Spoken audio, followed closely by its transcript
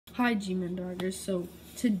Hi, G-Man Doggers. So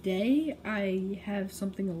today I have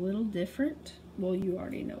something a little different. Well, you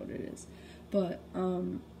already know what it is, but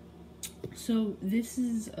so this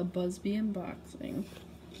is a Buzzbee unboxing.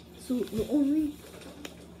 So the only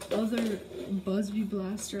other Buzzbee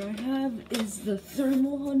blaster I have is the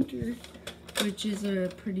Thermal Hunter, which is a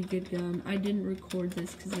pretty good gun. I didn't record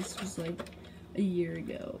this because this was like a year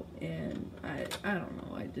ago, and I don't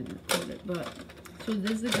know, I didn't record it, but so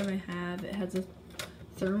this is the gun I have. It has a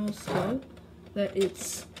thermal scope that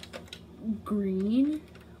it's green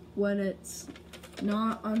when it's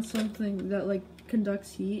not on something that like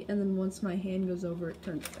conducts heat, and then once my hand goes over it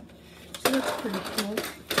turns red. So that's pretty cool.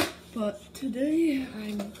 But today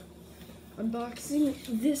I'm unboxing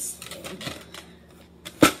this thing.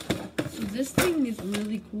 So this thing is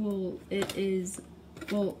really cool. It is,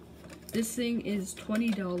 well, this thing is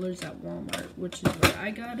 $20 at Walmart, which is where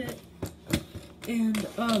I got it. And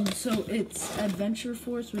so it's Adventure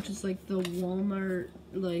Force, which is like the Walmart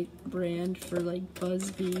like brand for like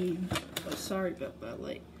Buzzbee. Oh, sorry about that.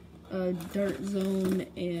 Like Dart Zone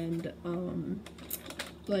and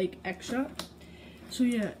like X-Shot. So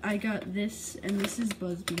yeah, I got this, and this is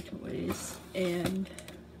Buzzbee Toys, and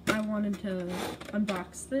I wanted to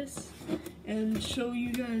unbox this and show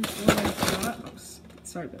you guys what I got. Oh,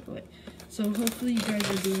 sorry about the way. So hopefully you guys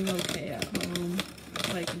are doing okay at home.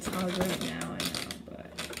 Like, it's hard right now, I know,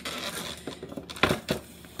 but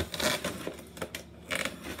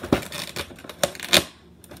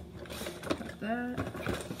got that.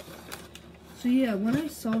 So yeah, when I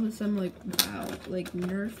saw this, I'm like, wow, like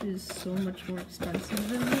Nerf is so much more expensive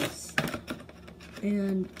than this,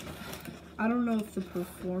 and I don't know if the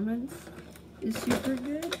performance is super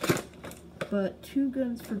good, but 2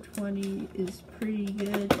 guns for $20 is pretty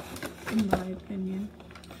good in my opinion.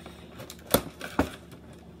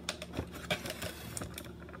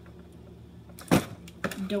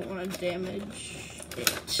 Don't want to damage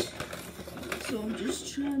it, so I'm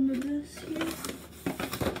just trying my best here.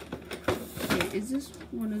 Okay, is this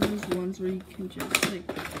one of those ones where you can just like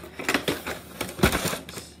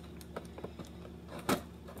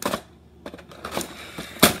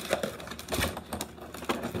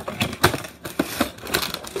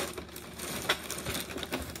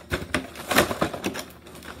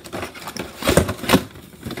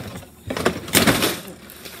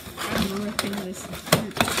I'm ripping this apart.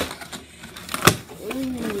 Ooh,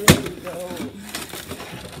 there we go.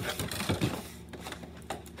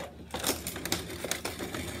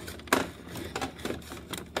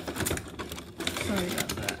 Sorry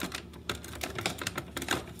about that.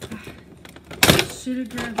 Should have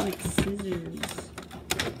grabbed like scissors.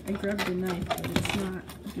 I grabbed a knife, but it's not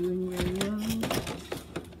doing very well.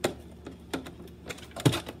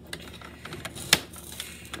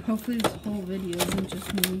 Hopefully this whole video isn't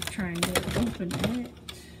just me trying to open it.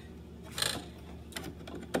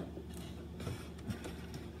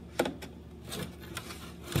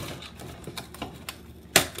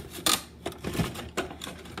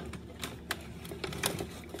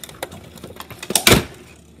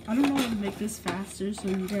 I don't know how to make this faster, so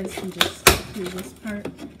you guys can just do this part.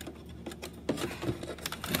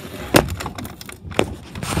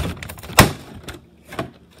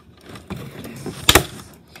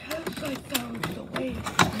 Yes, I found the way.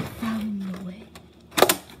 I found the way.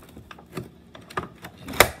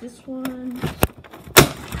 This one.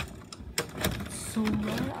 It's so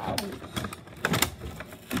loud.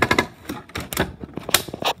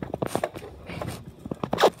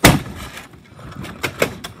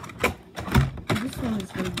 This one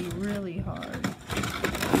is going to be really hard.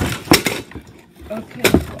 Okay,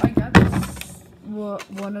 so I got this,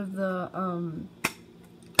 one of the,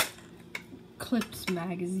 Clips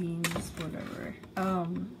magazines, whatever.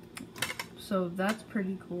 So that's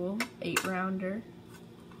pretty cool. 8-rounder.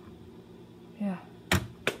 Yeah.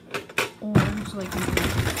 Orange, like,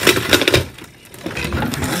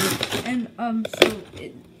 and, so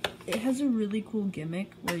it has a really cool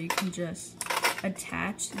gimmick where you can just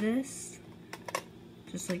attach this,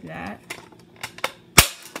 just like that.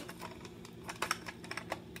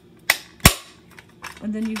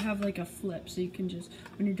 And then you have like a flip, so you can just,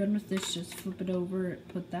 when you're done with this, just flip it over,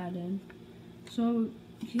 put that in. So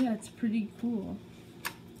yeah, it's pretty cool.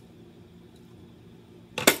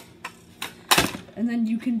 And then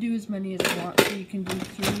you can do as many as you want, so you can do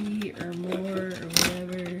 3 or more or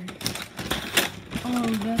whatever. Oh,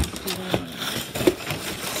 that's good.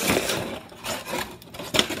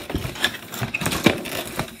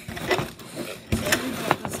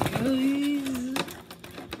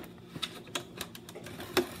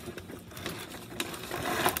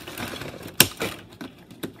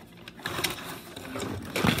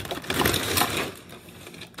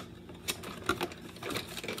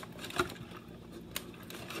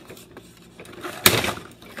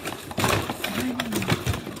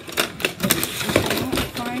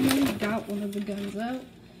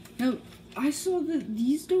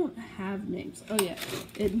 have names. Oh yeah,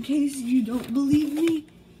 in case you don't believe me,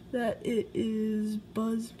 that it is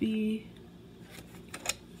Buzzbee.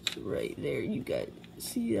 It's right there, you guys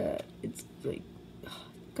see that? It's like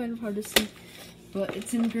kind of hard to see, but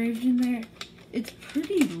it's engraved in there. It's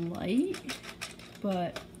pretty light,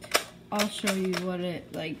 but I'll show you what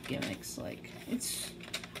it like gimmicks like.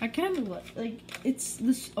 I kind of like it's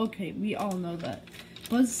this. Okay, we all know that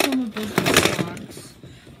some of Buzzbee socks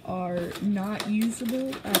are not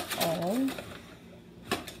usable at all.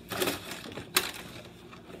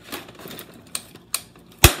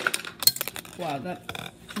 Wow,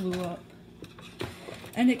 that flew up.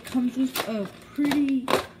 And it comes with a pretty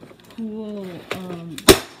cool, did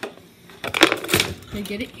I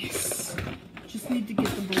get it? Yes! Just need to get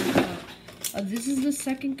the bullets out. This is the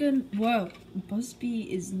second gun. Whoa, Buzzbee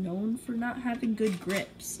is known for not having good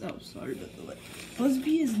grips. Oh, sorry about the light.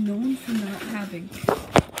 Buzzbee is known for not having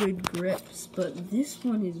good grips, but this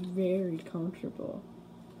one is very comfortable.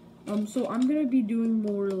 So I'm gonna be doing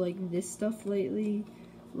more like this stuff lately.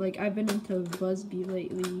 Like, I've been into Buzzbee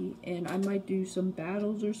lately, and I might do some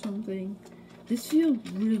battles or something. This feels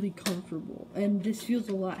really comfortable, and this feels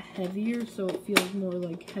a lot heavier, so it feels more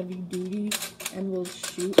like heavy duty, and will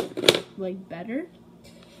shoot like better.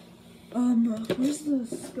 Where's the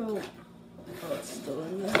scope? Oh, it's still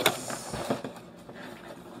in this.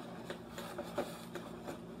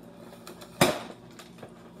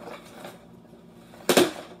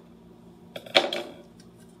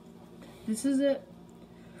 This is it.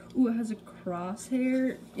 Ooh, it has a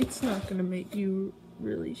crosshair. It's not gonna make you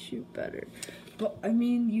really shoot better. But, I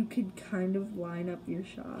mean, you could kind of line up your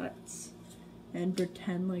shots and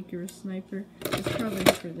pretend like you're a sniper. It's probably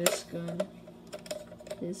for this gun.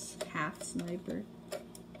 This half sniper.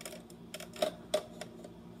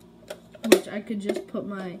 Which I could just put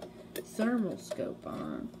my thermal scope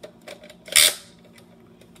on.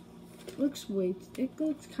 It looks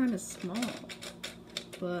kind of small.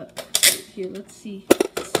 But, here, let's see.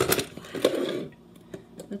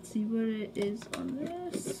 Let's see what it is on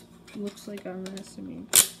this. Looks like on this, I mean.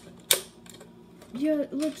 Yeah,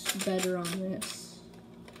 it looks better on this.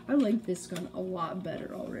 I like this gun a lot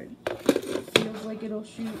better already. Feels like it'll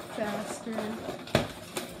shoot faster.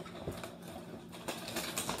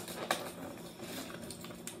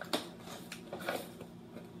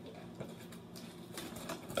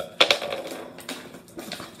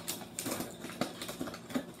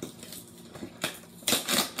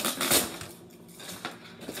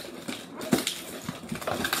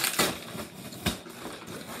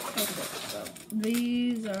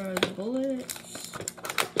 These are the bullets.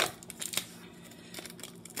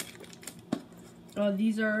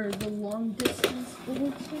 These are the long distance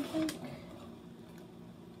bullets, I think.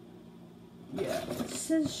 Yeah, it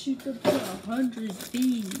says shoot up to 100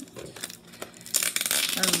 feet.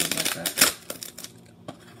 I don't know about that.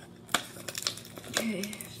 Okay,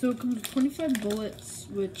 so it comes with 25 bullets,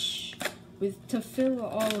 which, to fill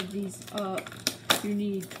all of these up, you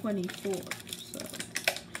need 24. So,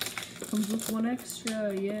 comes with one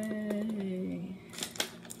extra, yay.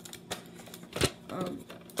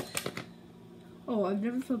 Oh, I've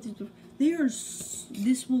never felt these before.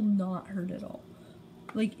 This will not hurt at all.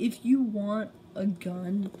 Like, if you want a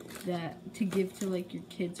gun to give to, like, your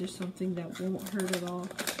kids or something that won't hurt at all,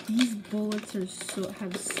 these bullets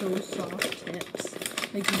have so soft tips.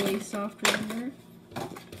 Like, way softer than there.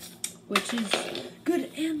 Which is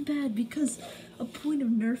good and bad, because a point of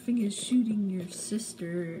nerfing is shooting your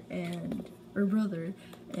sister or brother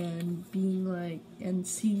and being like, and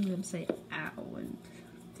seeing them say ow, and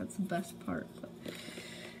that's the best part. But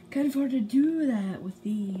kind of hard to do that with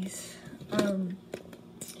these.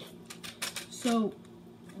 So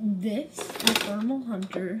this, the Thermal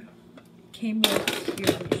Hunter, came with, here,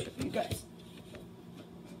 let me show you guys.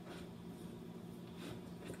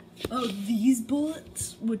 Oh, these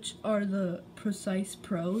bullets, which are the Precise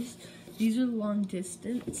Pros, these are long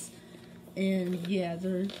distance, and yeah,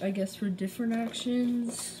 they're, I guess, for different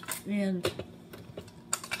actions, and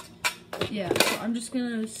yeah, so I'm just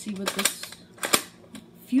gonna see what this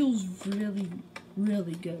feels really,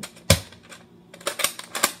 really good.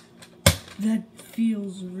 That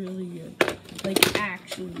feels really good. Like,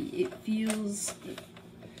 actually, it feels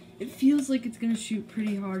like it's gonna shoot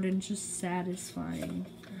pretty hard and just satisfying.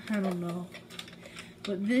 I don't know.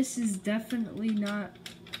 But this is definitely not,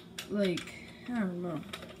 like, I don't know.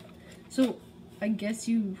 So, I guess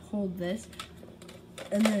you hold this,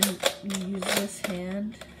 and then you use this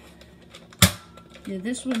hand. Yeah,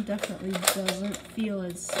 this one definitely doesn't feel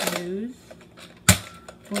as smooth.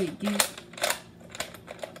 Wait,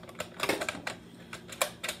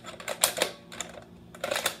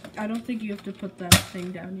 I don't think you have to put that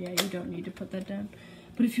thing down. Yeah, you don't need to put that down.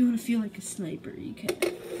 But if you want to feel like a sniper, you can.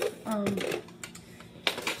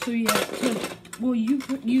 So yeah, well,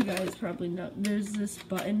 you guys probably know. There's this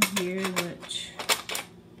button here, which,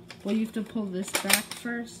 well, you have to pull this back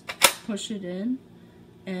first, push it in,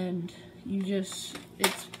 and you just,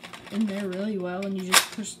 it's in there really well, and you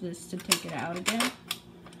just push this to take it out again.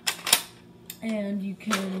 And you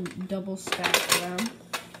can double stack them,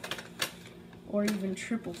 or even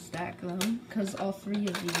triple stack them, because all 3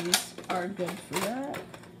 of these are good for that,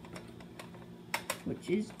 which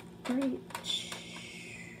is great.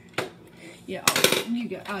 Yeah,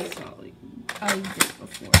 I saw it. I did it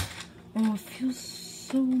before. Oh, it feels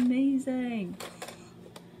so amazing.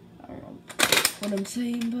 I don't know what I'm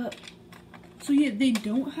saying, but so yeah, they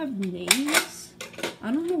don't have names.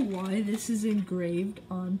 I don't know why this is engraved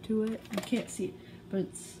onto it. You can't see it, but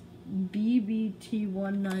it's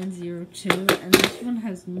BBT1902, and this one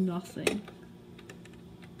has nothing.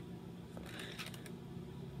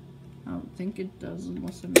 I don't think it does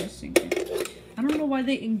unless I'm missing it. I don't know why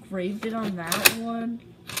they engraved it on that one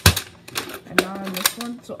and not on this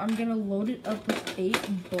one. So I'm gonna load it up with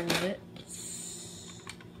 8 bullets.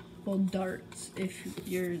 Well, darts if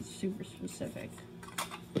you're super specific.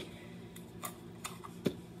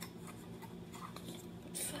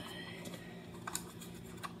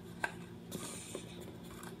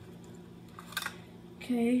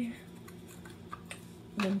 Okay,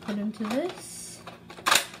 then put into this.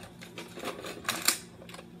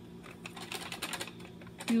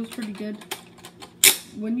 Feels pretty good.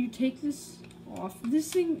 When you take this off,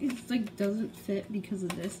 this thing is like doesn't fit because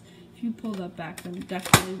of this. If you pull that back, then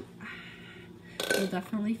definitely will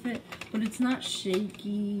definitely fit. But it's not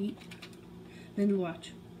shaky. Then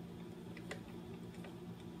watch.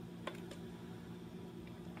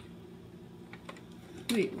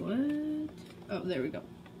 Wait, what? Oh, there we go.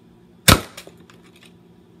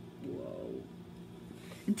 Whoa.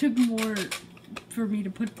 It took more for me to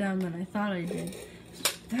put down than I thought I did.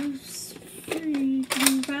 That was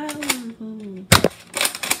freaking powerful.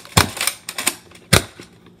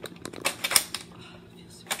 Oh, it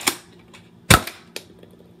feels so good.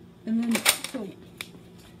 And then, so,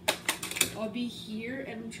 I'll be here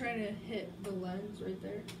and I'm trying to hit the lens right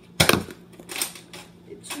there.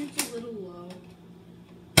 It shoots a little low.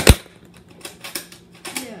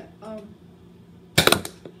 Yeah,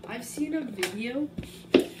 I've seen a video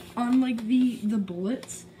on like the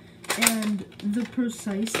bullets, and the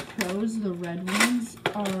Precise Pros, the red ones,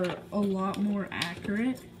 are a lot more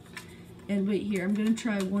accurate. And wait here, I'm gonna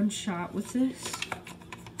try one shot with this,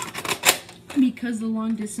 because the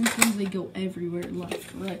long distance ones, they go everywhere,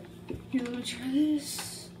 left, right. Here, let me try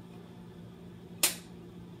this.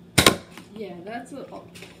 Yeah,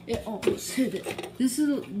 it almost hit it. These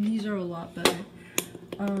are a lot better.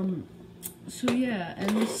 So yeah,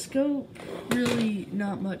 and the scope, really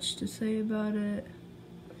not much to say about it.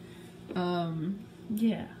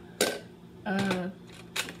 Yeah.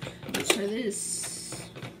 Let's try this.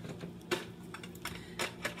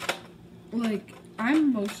 Like,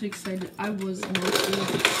 I'm most excited, I was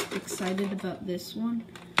mostly excited about this one.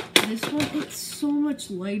 This one, it's so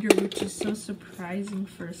much lighter, which is so surprising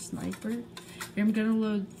for a sniper. I'm gonna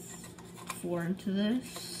load 4 into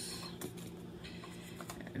this.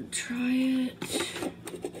 And try it.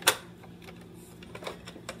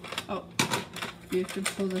 Oh, you have to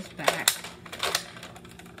pull this back.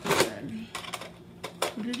 And then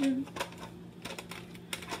put it in.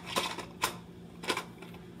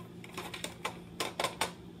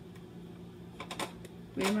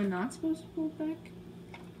 Wait, am I not supposed to pull it back?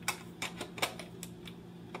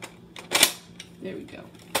 There we go.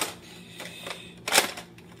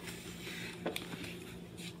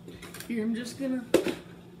 Here, I'm just gonna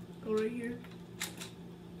go right here.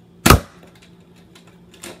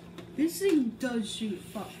 This thing does shoot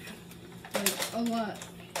fire. Like, a lot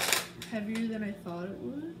heavier than I thought it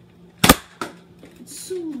would. It's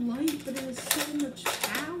so light, but it has so much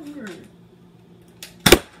power.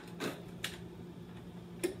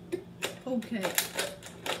 Okay.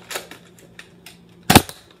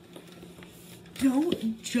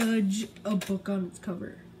 Don't judge a book on its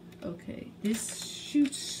cover. Okay, this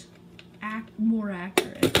shoots more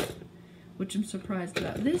accurate, which I'm surprised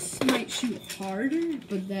about. This might shoot harder,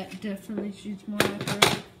 but that definitely shoots more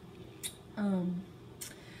accurate.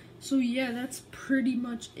 So yeah, that's pretty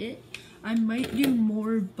much it. I might do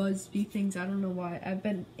more Buzby things. I don't know why. I've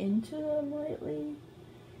been into them lately,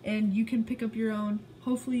 and you can pick up your own.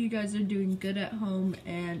 Hopefully you guys are doing good at home,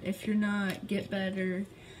 and if you're not, get better.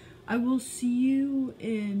 I will see you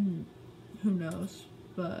in, who knows,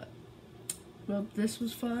 but, well, this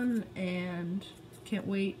was fun, and can't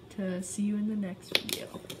wait to see you in the next video.